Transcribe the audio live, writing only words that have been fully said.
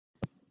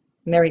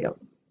And there we go.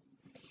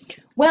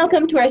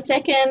 Welcome to our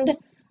second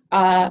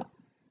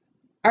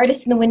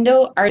Artist in the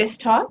Window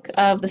Artist Talk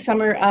of the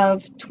summer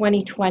of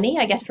 2020.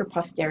 I guess for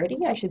posterity,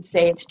 I should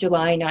say it's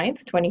July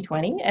 9th,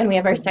 2020. And we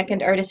have our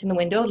second Artist in the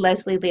Window,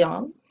 Leslie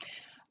Leong.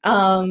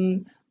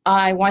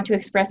 I want to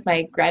express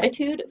my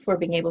gratitude for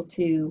being able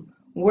to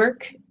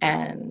work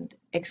and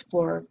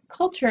explore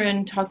culture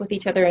and talk with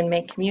each other and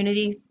make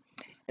community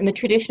in the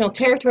traditional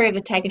territory of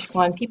the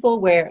Tagish people,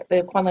 where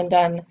the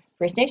Kwanlundan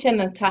First Nation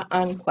and the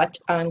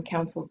Ta'an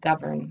Council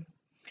govern.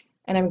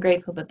 And I'm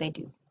grateful that they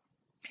do.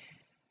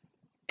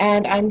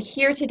 And I'm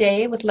here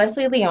today with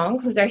Leslie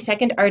Leong, who's our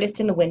second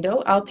Artist in the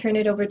Window. I'll turn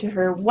it over to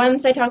her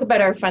once I talk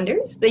about our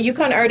funders. The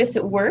Yukon Artists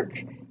at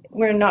Work,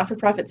 we're a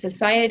not-for-profit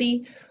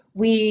society.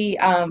 We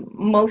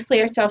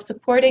mostly are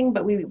self-supporting,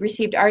 but we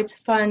received Arts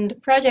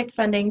Fund project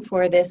funding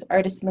for this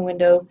Artist in the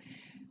Window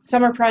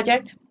summer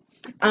project.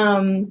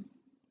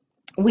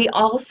 We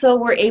also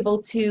were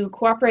able to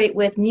cooperate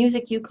with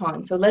Music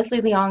Yukon. So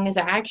Leslie Leong is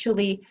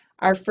actually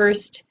our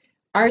first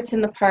Arts in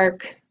the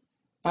Park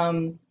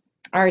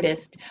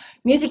artist.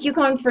 Music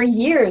Yukon for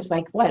years,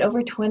 like what,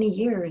 over 20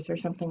 years or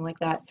something like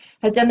that,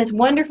 has done this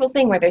wonderful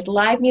thing where there's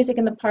live music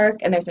in the park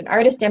and there's an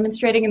artist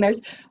demonstrating and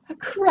there's a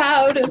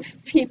crowd of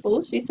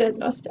people, she said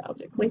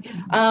nostalgically.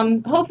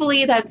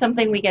 Hopefully that's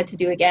something we get to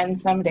do again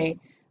someday.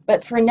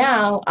 But for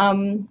now,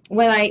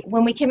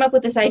 when we came up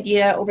with this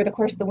idea over the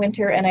course of the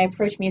winter and I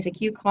approached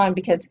Music Yukon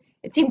because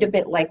it seemed a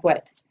bit like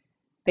what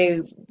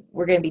they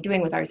were going to be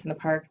doing with Arts in the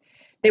Park,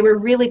 they were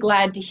really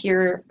glad to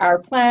hear our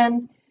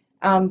plan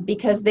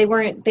because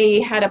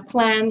they had a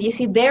plan. You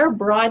see, they're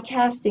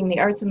broadcasting the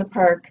Arts in the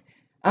Park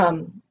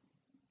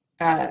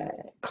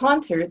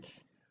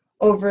concerts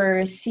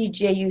over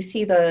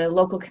CJUC, the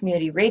local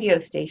community radio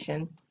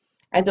station,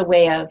 as a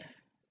way of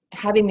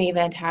having the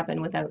event happen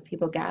without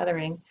people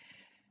gathering.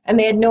 And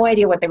they had no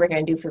idea what they were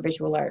going to do for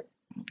visual art.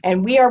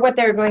 And we are what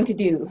they're going to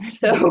do.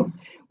 So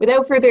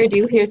without further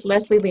ado, here's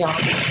Leslie Leong.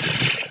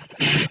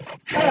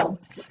 Oh,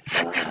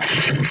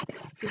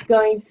 she's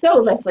going. So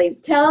Leslie,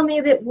 tell me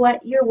a bit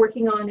what you're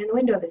working on in the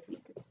window this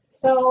week.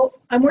 So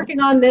I'm working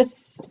on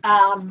this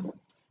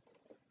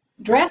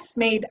dress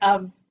made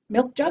of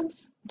milk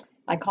jugs.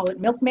 I call it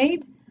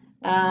Milkmaid.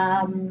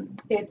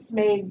 It's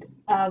made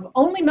of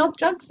only milk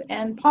jugs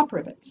and pop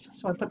rivets.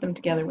 So I put them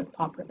together with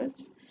pop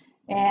rivets.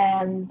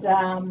 And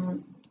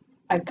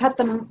I cut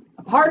them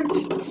apart.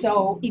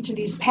 So each of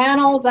these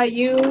panels I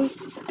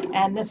use,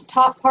 and this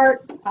top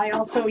part I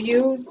also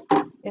use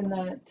in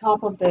the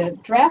top of the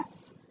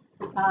dress.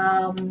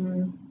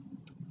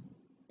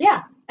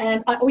 Yeah,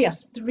 and oh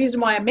yes, the reason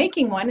why I'm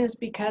making one is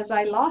because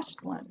I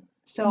lost one.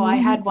 So I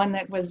had one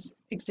that was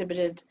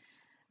exhibited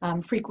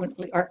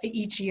frequently or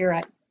each year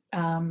at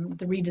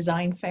the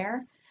Redesign Fair.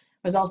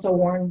 It was also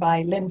worn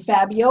by Lynn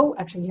Fabio.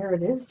 Actually, here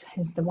it is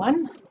the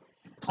one.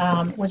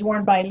 Was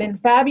worn by Lynn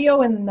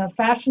Fabio in the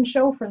fashion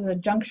show for the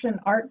Junction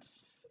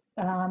Arts,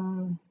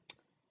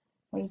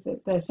 what is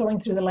it, the Sewing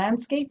Through the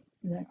Landscape,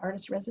 the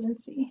artist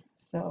residency.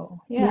 So,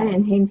 yeah. Yeah,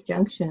 in Haines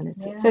Junction.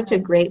 It's such a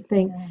great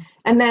thing. Yeah.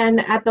 And then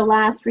at the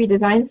last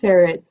Redesign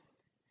Fair, it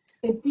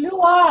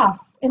blew off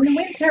in the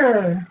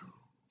winter.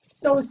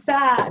 So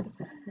sad.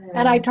 Yeah.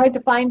 And I tried to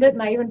find it,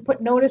 and I even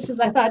put notices.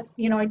 I thought,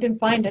 I didn't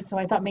find it, so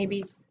I thought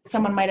maybe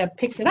someone might have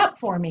picked it up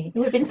for me. It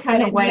would have been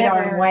kind of white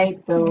on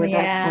white, though, at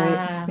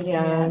that point.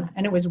 Yeah.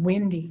 And it was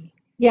windy.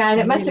 Yeah,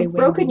 and it must have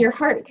broken your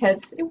heart,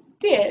 because it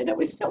did. It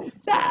was so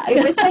sad.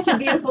 It was such a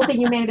beautiful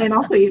thing you made, and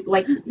also you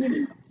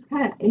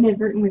kind of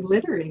inadvertently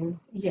littering.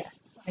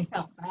 Yes, I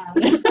felt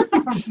bad.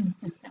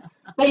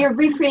 But you're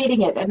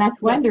recreating it, and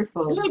that's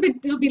wonderful. Yes.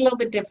 It'll be a little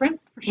bit different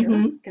for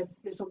sure, because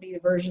this will be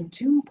version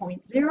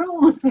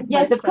 2.0.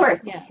 Yes, of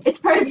course. Yeah. It's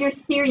part of your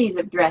series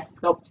of dress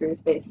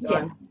sculptures based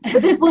on.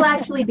 But this will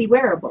actually be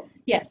wearable.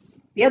 Yes,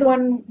 the other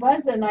one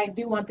was, and I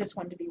do want this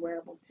one to be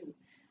wearable too.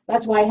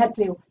 That's why I had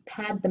to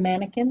pad the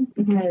mannequin,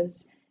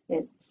 because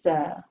it's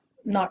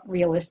not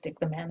realistic,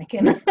 the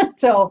mannequin.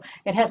 So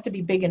it has to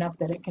be big enough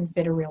that it can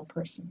fit a real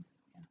person.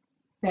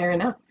 Fair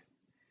enough.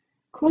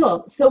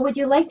 Cool. So would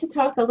you like to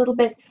talk a little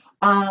bit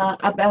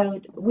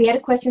about, we had a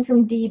question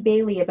from Dee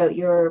Bailey about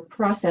your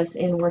process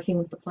in working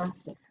with the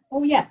plastic.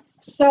 Oh, yeah.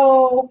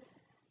 So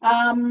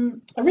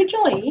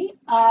originally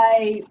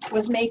I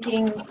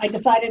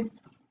decided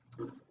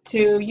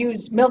to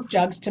use milk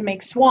jugs to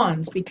make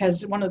swans,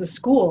 because one of the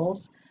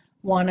schools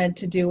wanted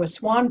to do a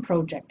swan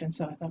project. And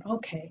so I thought,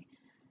 okay,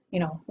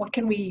 what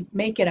can we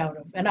make it out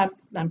of? And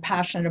I'm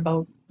passionate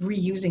about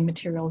reusing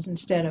materials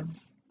instead of,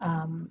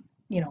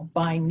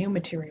 buying new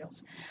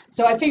materials.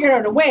 So I figured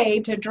out a way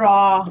to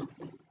draw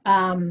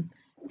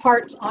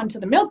parts onto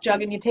the milk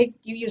jug, and you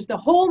use the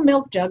whole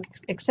milk jug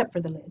except for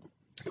the lid,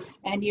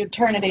 and you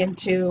turn it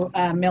into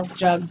a milk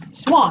jug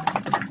swan.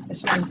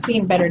 This one's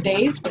seen better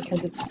days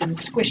because it's been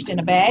squished in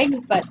a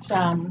bag, but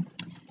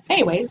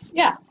anyways,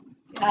 yeah.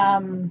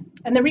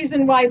 And the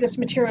reason why this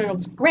material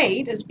is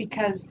great is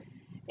because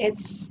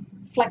it's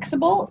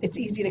flexible, it's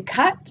easy to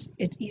cut,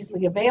 it's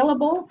easily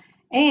available,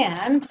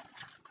 and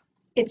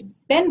it's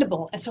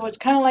bendable. And so it's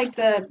kind of like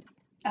the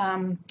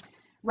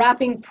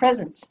wrapping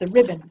presents, the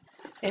ribbon.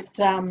 It,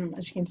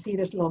 as you can see,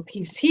 this little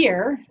piece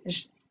here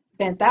is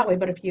bent that way,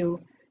 but if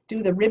you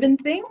do the ribbon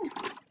thing,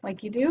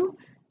 like you do,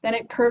 then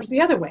it curves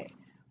the other way.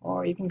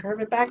 Or you can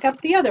curve it back up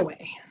the other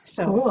way.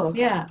 So, Cool.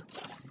 yeah.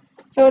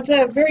 So it's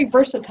a very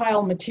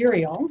versatile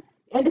material.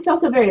 And it's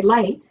also very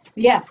light.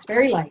 Yes,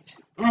 very light.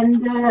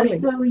 And Really.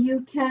 so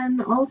you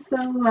can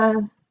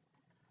also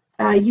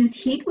use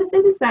heat with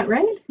it, is that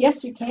right?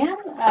 Yes, you can.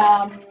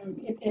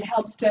 It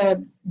helps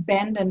to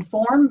bend and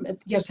form. You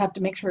just have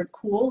to make sure it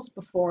cools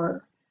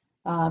before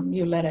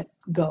you let it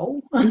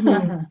go.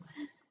 Mm-hmm.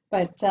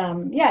 But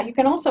yeah, you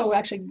can also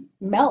actually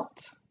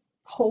melt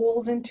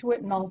holes into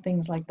it and all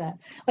things like that.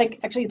 Like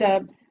actually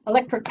the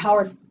electric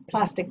powered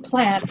plastic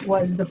plant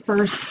was the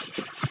first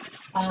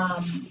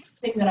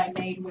thing that I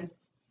made with,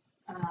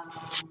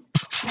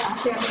 yeah,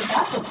 actually I made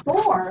that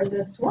before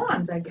the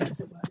swans, I guess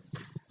it was.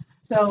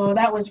 So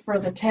that was for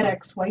the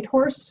TEDx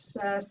Whitehorse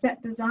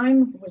set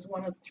design. It was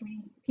one of 3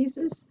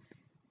 pieces.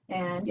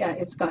 And yeah,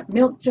 it's got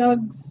milk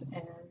jugs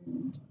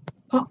and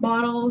pop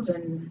bottles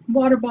and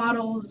water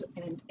bottles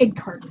and egg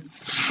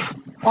cartons.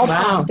 All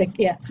Wow. plastic,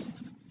 yeah.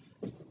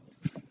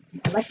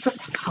 Electric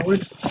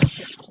powered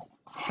plastic.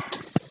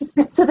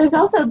 So there's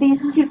also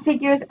these 2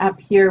 figures up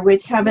here,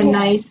 which have a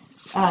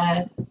nice.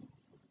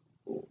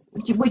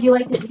 Would you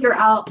like to? Here,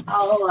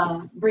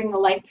 I'll bring the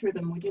light through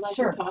them. Would you like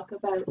Sure. to talk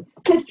about?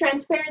 Because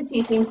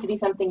transparency seems to be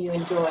something you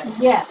enjoy.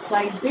 Yes,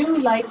 I do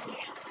like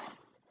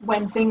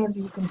when things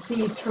you can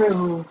see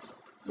through.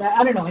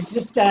 I don't know. It's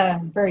just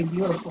very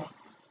beautiful.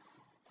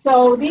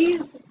 So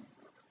these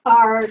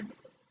are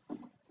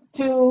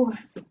 2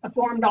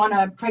 formed on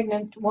a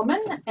pregnant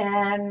woman,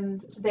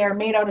 and they're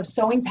made out of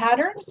sewing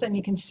patterns, and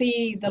you can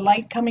see the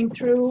light coming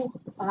through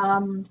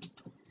them.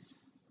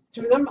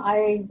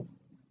 I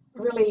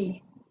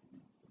really.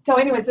 So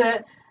anyways,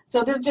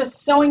 so this is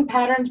just sewing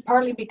patterns,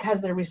 partly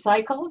because they're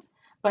recycled,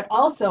 but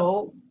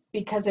also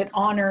because it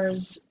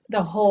honors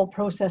the whole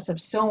process of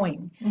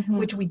sewing,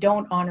 which we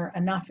don't honor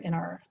enough in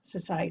our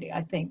society,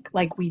 I think,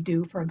 like we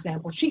do, for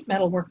example, sheet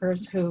metal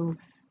workers who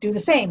do the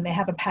same. They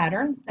have a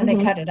pattern and they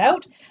cut it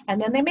out and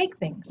then they make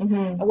things.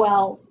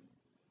 Well,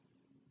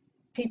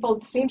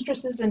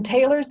 seamstresses and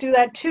tailors do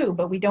that too,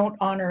 but we don't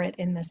honor it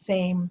in the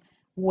same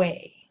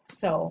way.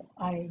 So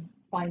I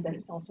find that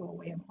it's also a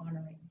way of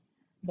honoring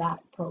that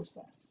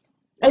process.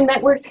 And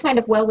that works kind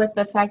of well with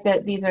the fact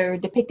that these are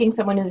depicting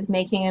someone who's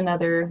making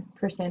another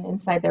person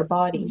inside their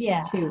bodies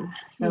too.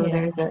 So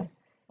there's a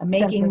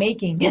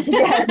making. Yes.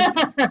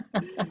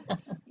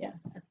 Yeah.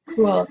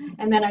 Cool.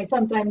 And then I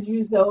sometimes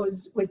use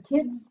those with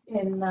kids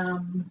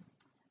in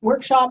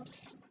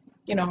workshops,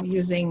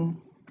 using,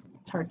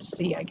 it's hard to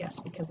see, I guess,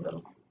 because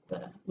of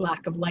the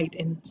lack of light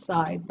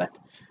inside, but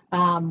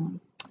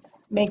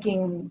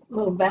making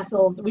little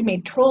vessels. We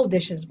made troll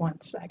dishes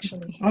once,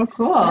 actually. Oh,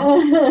 cool.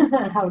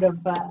 Out of,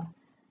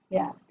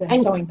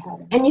 sewing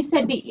patterns. And you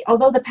said,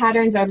 although the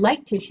patterns are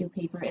like tissue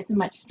paper, it's a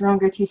much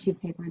stronger tissue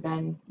paper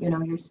than,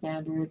 your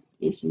standard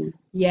issue.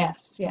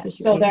 Yes.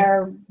 So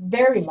they're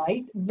very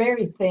light,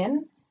 very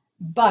thin,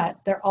 but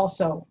they're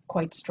also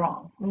quite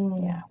strong.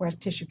 Yeah, whereas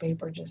tissue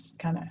paper just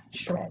kind of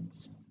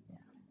shreds.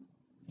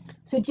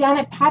 So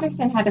Janet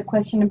Patterson had a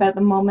question about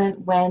the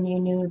moment when you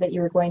knew that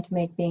you were going to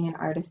make being an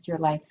artist your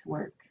life's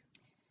work.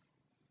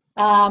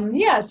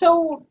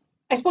 So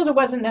I suppose it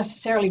wasn't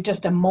necessarily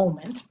just a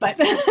moment, but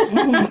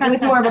it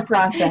was more of a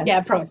process.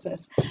 Yeah,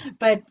 process.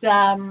 But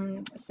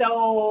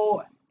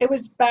so it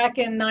was back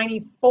in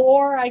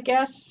 94, I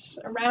guess,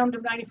 around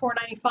 94,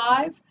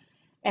 95.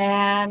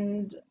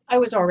 And I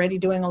was already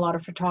doing a lot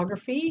of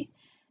photography.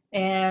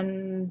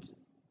 And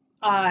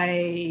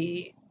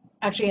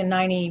actually in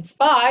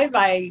 95,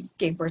 I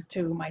gave birth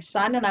to my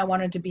son and I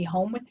wanted to be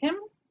home with him.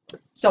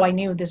 So I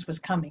knew this was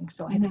coming,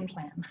 so I had to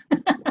plan.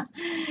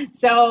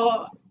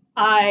 So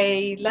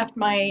I left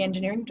my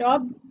engineering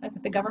job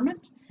at the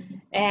government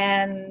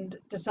and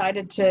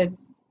decided to,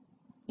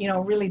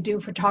 really do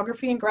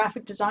photography and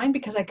graphic design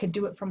because I could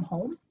do it from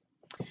home.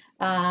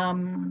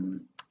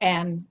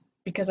 And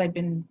because I'd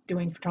been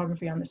doing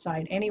photography on the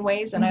side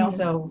anyways. And I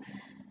also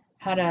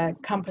had a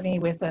company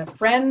with a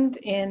friend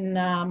in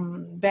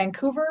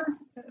Vancouver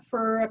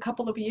for a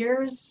couple of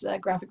years, a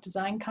graphic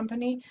design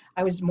company.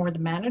 I was more the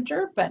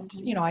manager, but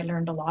I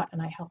learned a lot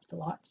and I helped a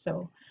lot.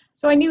 So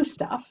I knew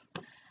stuff.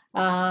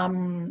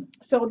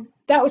 So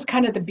that was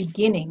kind of the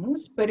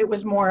beginnings, but it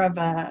was more of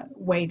a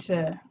way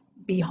to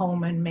be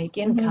home and make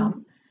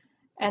income.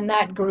 And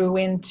that grew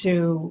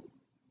into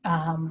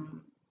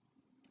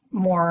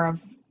more of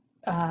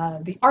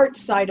the art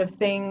side of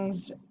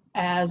things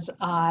as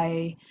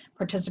I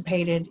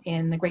participated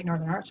in the Great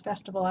Northern Arts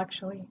Festival,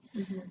 actually,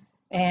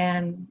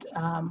 and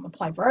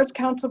applied for Arts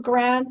Council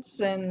grants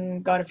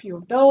and got a few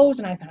of those.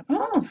 And I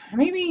thought,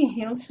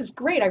 maybe, this is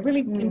great. I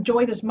really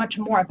enjoy this much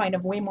more. I find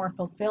it way more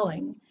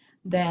fulfilling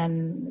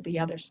than the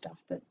other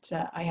stuff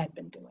that I had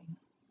been doing.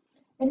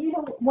 And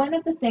one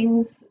of the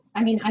things,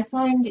 I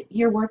find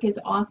your work is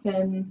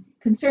often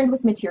concerned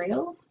with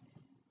materials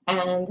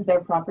and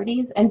their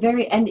properties, and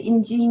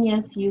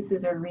ingenious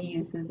uses or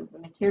reuses of the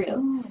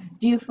materials.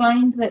 Do you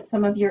find that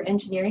some of your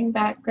engineering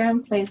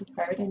background plays a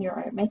part in your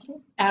art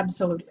making?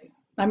 Absolutely.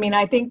 I mean,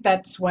 I think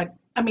that's what,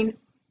 I mean,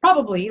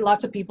 probably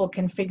lots of people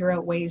can figure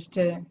out ways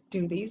to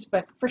do these,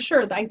 but for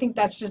sure, I think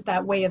that's just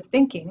that way of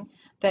thinking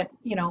that,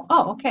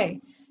 oh, okay,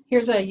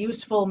 here's a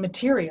useful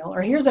material,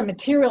 or here's a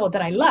material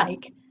that I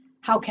like,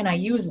 how can I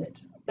use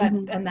it?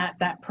 And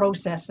that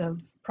process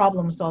of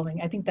problem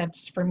solving, I think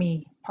that's, for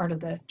me, part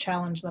of the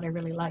challenge that I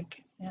really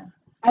like. Yeah.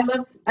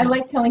 I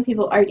like telling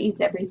people art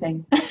eats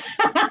everything.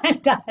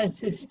 It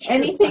does, it's true.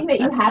 Anything that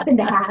you happen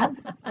to have,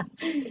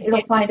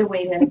 it'll find a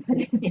way to put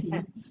it to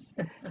use.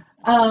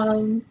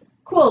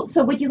 Cool.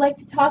 So would you like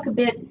to talk a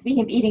bit,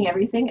 speaking of eating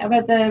everything,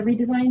 about the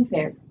redesign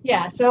fair?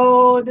 Yeah,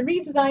 so the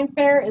redesign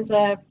fair is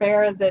a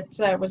fair that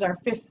was our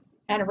 5th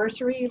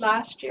anniversary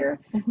last year.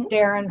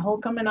 Darren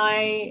Holcomb and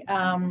I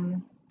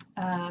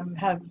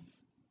have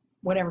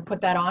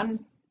put that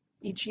on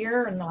each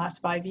year in the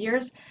last 5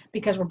 years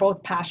because we're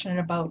both passionate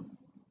about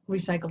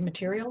recycled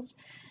materials.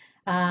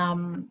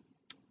 Part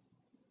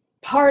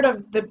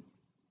of the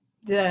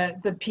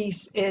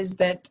piece is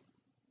that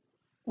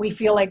we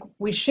feel like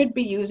we should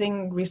be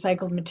using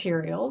recycled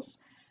materials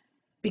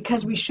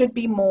because we should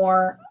be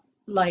more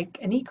like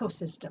an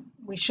ecosystem.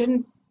 We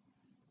shouldn't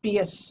be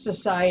a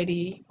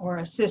society or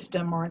a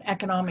system or an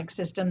economic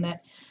system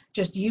that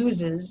just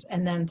uses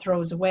and then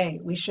throws away.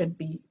 We should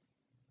be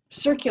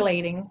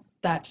circulating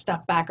that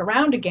stuff back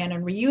around again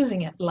and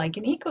reusing it like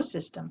an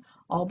ecosystem.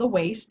 All the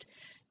waste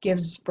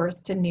gives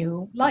birth to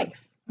new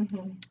life.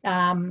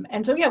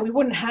 And so, yeah, we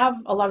wouldn't have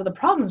a lot of the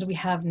problems we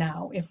have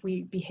now if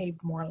we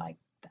behaved more like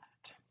that.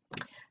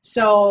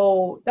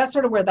 So that's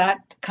sort of where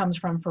that comes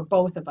from for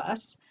both of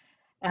us.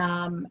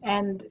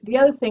 And the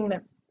other thing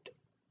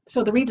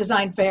so the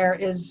redesign fair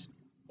is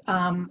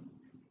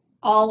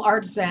all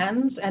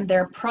artisans and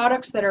their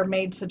products that are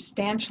made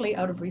substantially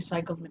out of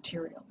recycled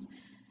materials.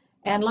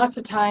 And lots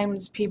of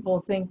times people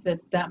think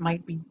that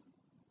might be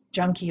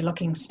junky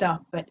looking stuff,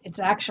 but it's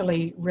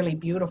actually really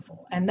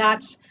beautiful. And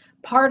that's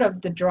part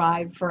of the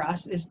drive for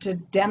us, is to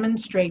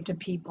demonstrate to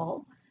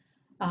people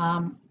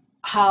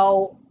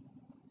how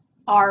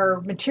our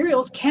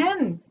materials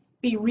can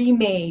be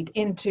remade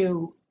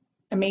into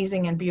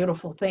amazing and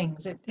beautiful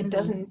things. It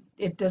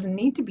doesn't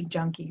need to be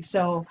junky.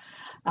 So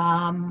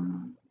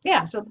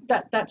yeah, so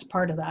that's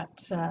part of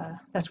that.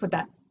 That's what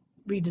that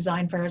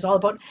redesign fair is all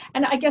about.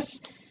 And I guess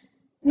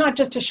not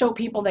just to show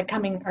people that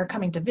are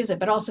coming to visit,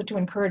 but also to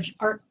encourage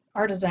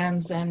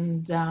artisans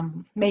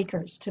and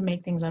makers to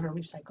make things out of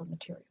recycled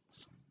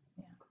materials.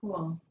 Yeah.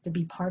 Cool. To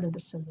be part of the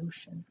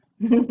solution.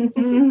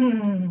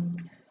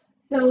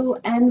 So,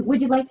 and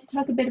would you like to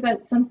talk a bit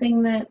about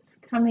something that's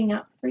coming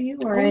up for you,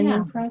 or a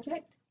new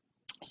project?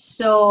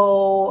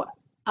 So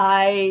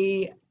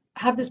I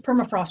have this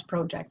permafrost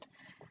project,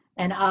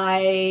 and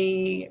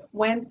I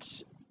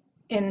went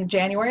in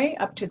January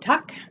up to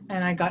Tuck,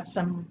 and I got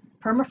some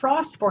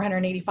permafrost,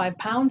 485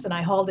 pounds, and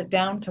I hauled it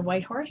down to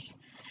Whitehorse.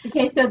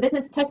 Okay, so this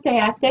is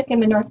Tuktoyaktuk in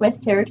the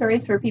Northwest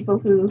Territories for people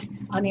who...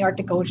 On the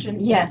Arctic Ocean.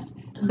 Yes.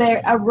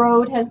 A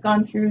road has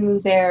gone through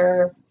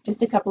there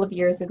just a couple of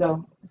years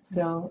ago.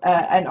 So,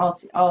 an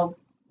all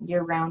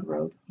year-round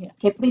road. Yeah.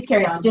 Okay, please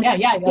carry on. Just,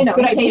 yeah, that's a good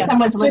in idea. case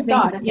someone's Just listening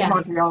thought. to this in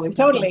Montreal.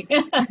 Totally.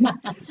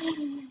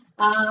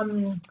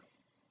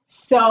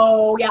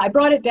 So, yeah, I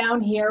brought it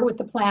down here with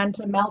the plan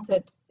to melt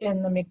it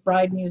in the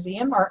McBride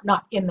Museum, or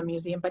not in the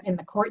museum, but in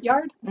the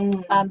courtyard,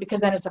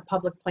 because then it's a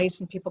public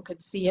place and people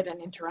could see it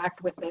and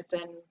interact with it.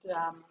 And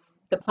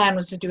the plan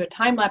was to do a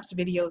time-lapse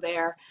video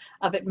there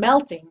of it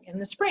melting in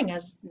the spring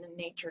as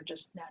nature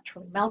just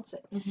naturally melts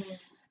it.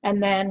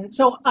 And then,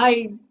 so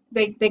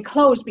they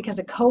closed because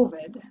of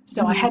COVID,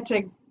 so I had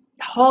to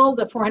haul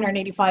the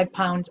 485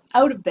 pounds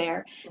out of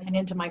there and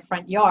into my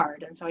front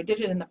yard. And so I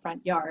did it in the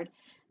front yard.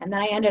 And then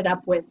I ended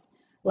up with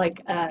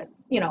like,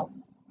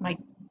 my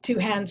 2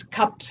 hands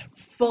cupped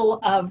full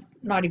of,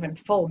 not even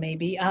full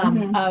maybe,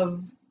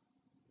 of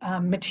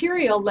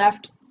material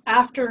left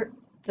after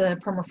the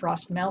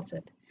permafrost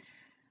melted.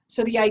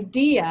 So the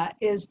idea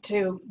is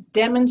to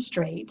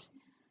demonstrate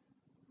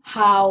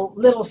how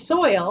little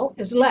soil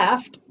is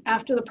left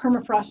after the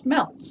permafrost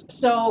melts.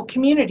 So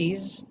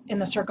communities in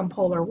the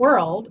circumpolar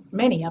world,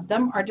 many of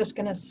them, are just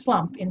going to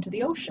slump into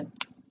the ocean.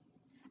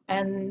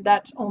 And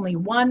that's only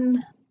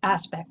one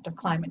aspect of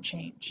climate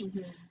change.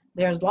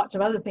 There's lots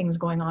of other things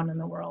going on in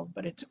the world,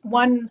 but it's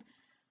one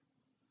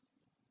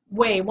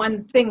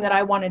thing that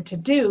I wanted to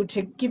do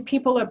to give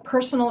people a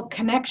personal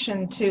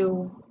connection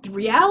to the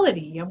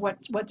reality of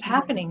what's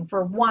happening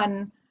for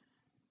one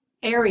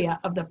area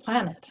of the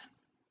planet.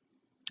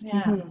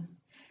 Yeah.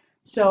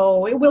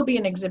 So it will be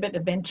an exhibit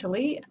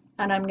eventually,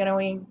 and I'm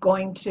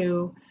going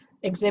to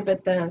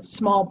exhibit the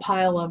small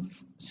pile of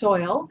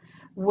soil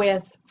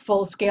with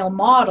full-scale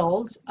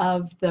models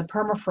of the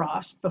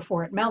permafrost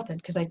before it melted,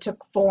 because I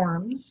took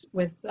forms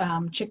with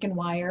chicken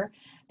wire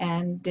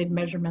and did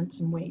measurements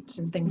and weights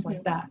and things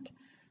like that.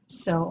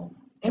 So.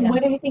 And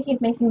what are you thinking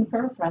of making the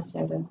permafrost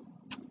out of?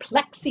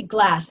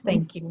 plexiglass.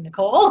 Thank you,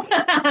 Nicole.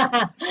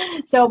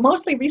 So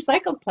mostly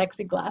recycled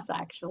plexiglass,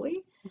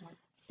 actually.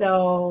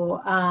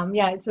 So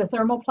yeah, it's a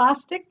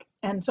thermoplastic,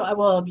 and so I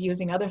will be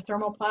using other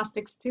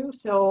thermoplastics too.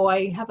 So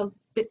I have a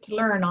bit to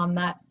learn on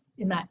that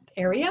in that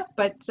area,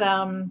 but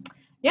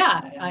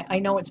yeah, I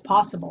know it's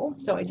possible.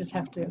 So I just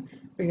have to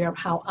figure out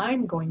how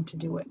I'm going to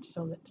do it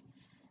so that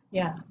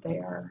yeah, they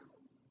are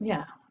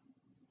yeah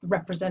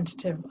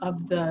representative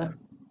of the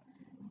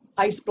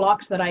ice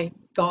blocks that I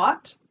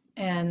got.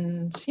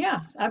 And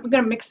yeah, I'm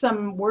going to mix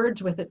some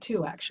words with it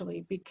too,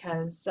 actually,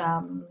 because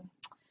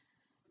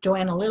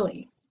Joanna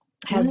Lilly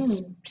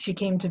she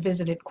came to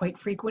visit it quite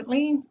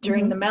frequently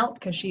during the melt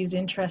because she's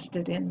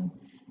interested in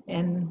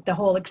the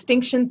whole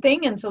extinction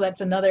thing, and so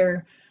that's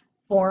another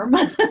form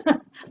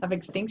of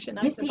extinction,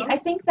 I You suppose. see, I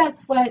think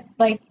that's what,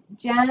 like,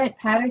 Janet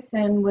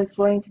Patterson was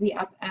going to be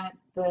up at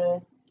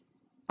the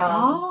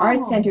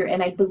art center,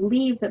 and I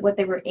believe that what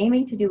they were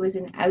aiming to do was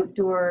an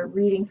outdoor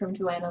reading from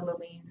Joanna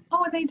Lilly's.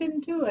 Oh, they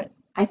didn't do it.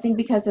 I think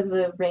because of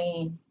the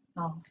rain.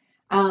 Oh,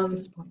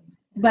 disappointing.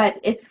 But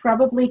it's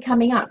probably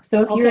coming up.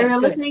 So if you're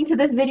listening to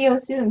this video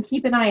soon,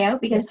 keep an eye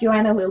out because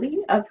Joanna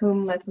Lilly, of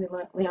whom Leslie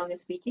Leong is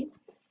speaking,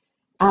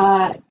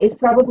 is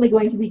probably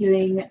going to be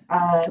doing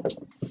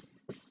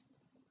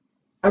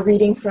a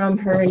reading from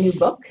her new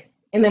book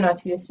in the not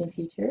too distant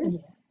future.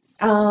 Yes.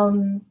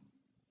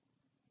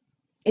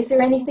 Is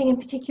there anything in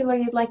particular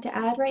you'd like to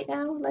add right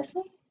now,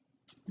 Leslie?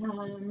 I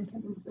can't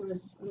remember if there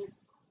was other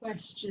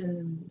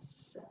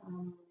questions.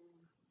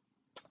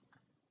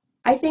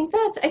 I think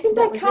that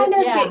kind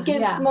of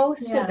gives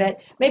most of it.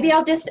 Maybe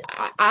I'll just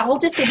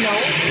acknowledge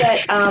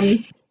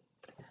that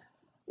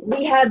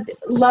we had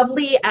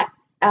lovely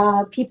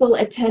people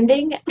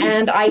attending,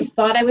 and I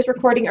thought I was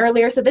recording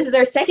earlier, so this is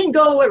our second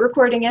go at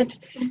recording it.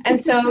 And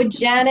so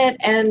Janet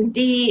and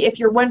Dee, if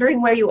you're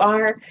wondering where you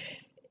are,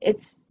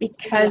 it's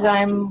because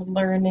I'm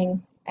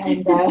learning.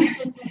 And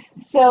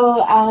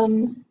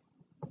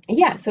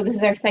yeah, so this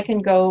is our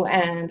second go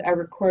and a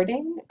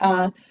recording.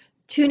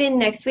 Tune in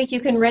next week. You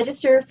can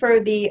register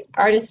for the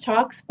artist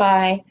talks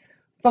by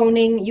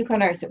phoning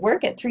Yukon Arts at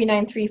Work at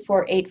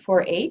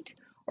 393-4848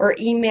 or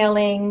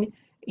emailing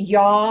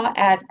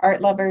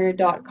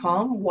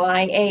yaw@artlover.com,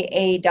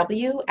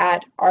 YAAW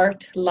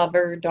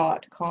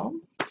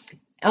 @artlover.com.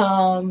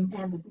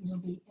 And these will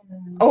be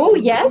in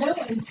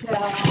until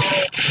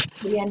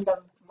the end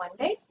of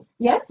Monday.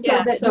 Yes,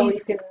 so you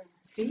can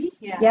see.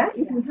 Yeah,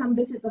 you can come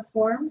visit the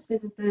forums,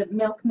 visit the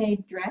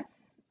Milkmaid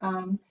dress.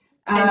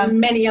 And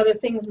many other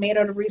things made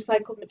out of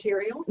recycled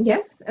materials.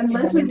 Yes, and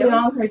Leslie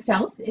Leong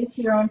herself is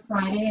here on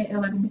Friday at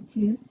 11 to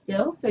 2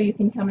 still, so you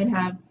can come and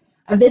have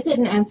a visit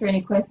and answer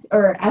any questions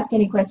or ask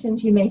any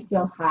questions you may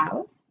still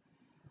have.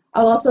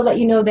 I'll also let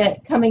you know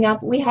that coming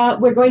up,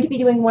 we're going to be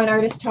doing one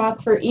artist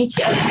talk for each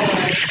of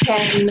the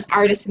 10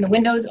 artists in the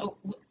window over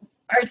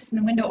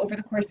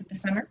the course of the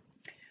summer.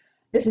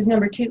 This is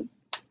number 2.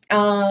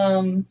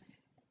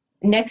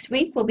 Next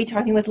week we'll be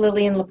talking with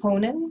Lillian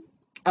Laponin,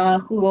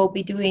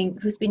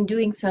 who's been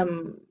doing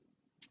some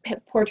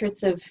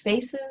portraits of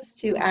faces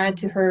to add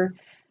to her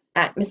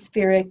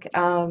atmospheric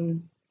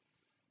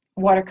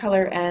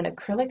watercolor and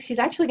acrylics. She's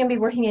actually going to be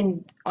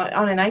working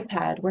on an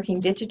iPad, working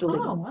digitally.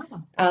 Oh,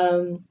 wow.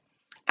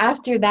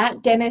 After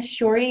that, Dennis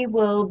Shorty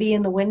will be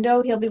in the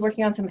window. He'll be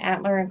working on some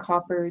antler and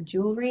copper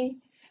jewelry.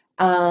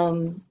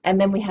 And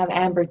then we have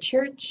Amber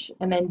Church,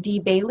 and then Dee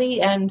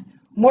Bailey, and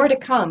more to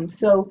come.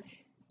 So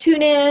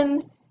tune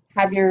in,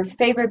 have your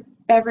favorite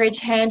beverage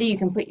handy. You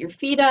can put your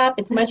feet up.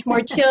 It's much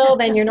more chill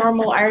than your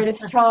normal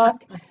artist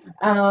talk.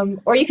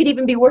 Or you could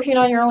even be working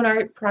on your own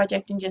art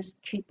project and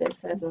just treat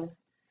this as a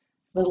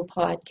little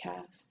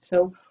podcast.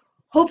 So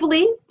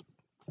hopefully,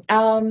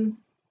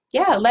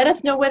 let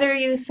us know whether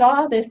you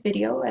saw this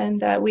video,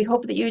 and we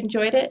hope that you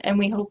enjoyed it, and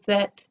we hope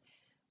that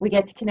we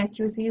get to connect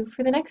with you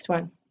for the next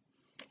one.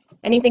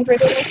 Anything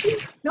further?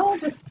 No,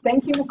 just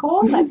thank you,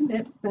 Nicole.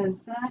 It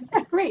was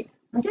great.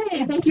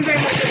 Okay, thank you very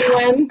much,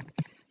 everyone.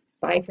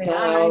 Bye for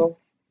now.